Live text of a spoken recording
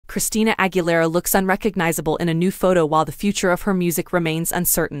Christina Aguilera looks unrecognizable in a new photo while the future of her music remains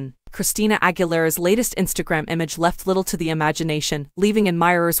uncertain. Christina Aguilera's latest Instagram image left little to the imagination, leaving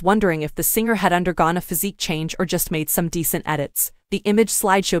admirers wondering if the singer had undergone a physique change or just made some decent edits. The image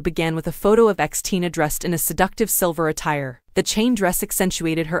slideshow began with a photo of ex-Tina dressed in a seductive silver attire. The chain dress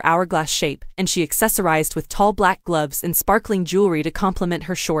accentuated her hourglass shape, and she accessorized with tall black gloves and sparkling jewelry to complement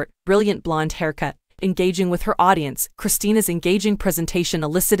her short, brilliant blonde haircut. Engaging with her audience, Christina's engaging presentation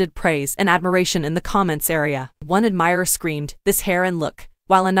elicited praise and admiration in the comments area. One admirer screamed, "This hair and look,"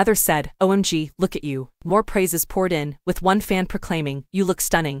 while another said, "OMG, look at you." More praises poured in, with one fan proclaiming, "You look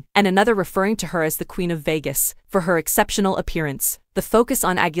stunning," and another referring to her as the Queen of Vegas for her exceptional appearance. The focus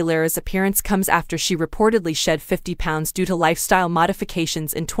on Aguilera's appearance comes after she reportedly shed 50 pounds due to lifestyle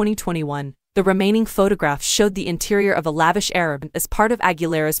modifications in 2021. The remaining photographs showed the interior of a lavish Arab as part of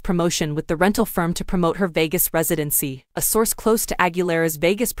Aguilera's promotion with the rental firm to promote her Vegas residency. A source close to Aguilera's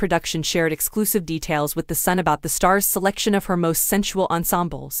Vegas production shared exclusive details with The Sun about the star's selection of her most sensual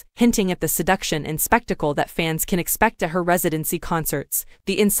ensembles, hinting at the seduction and spectacle that fans can expect at her residency concerts.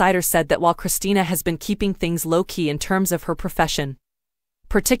 The insider said that while Christina has been keeping things low-key in terms of her profession,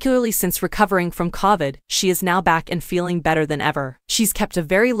 particularly since recovering from COVID, she is now back and feeling better than ever. She's kept a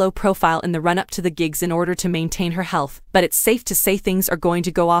very low profile in the run-up to the gigs in order to maintain her health, but it's safe to say things are going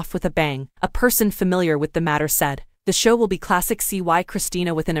to go off with a bang, a person familiar with the matter said. The show will be classic CY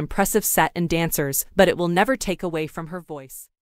Christina with an impressive set and dancers, but it will never take away from her voice.